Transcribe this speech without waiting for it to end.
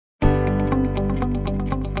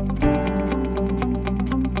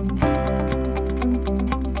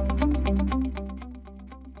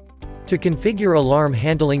To configure alarm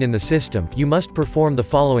handling in the system, you must perform the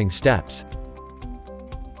following steps.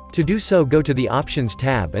 To do so, go to the Options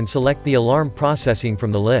tab and select the alarm processing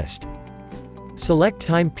from the list. Select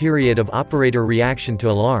time period of operator reaction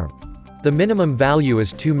to alarm. The minimum value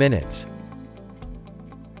is 2 minutes.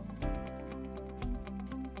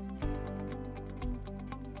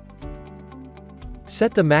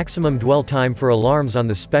 Set the maximum dwell time for alarms on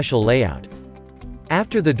the special layout.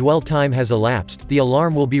 After the dwell time has elapsed, the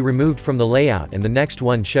alarm will be removed from the layout and the next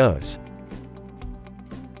one shows.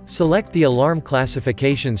 Select the alarm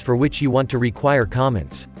classifications for which you want to require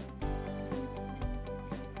comments.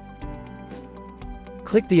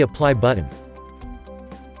 Click the Apply button.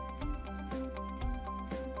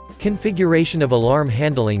 Configuration of alarm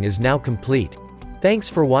handling is now complete. Thanks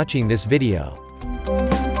for watching this video.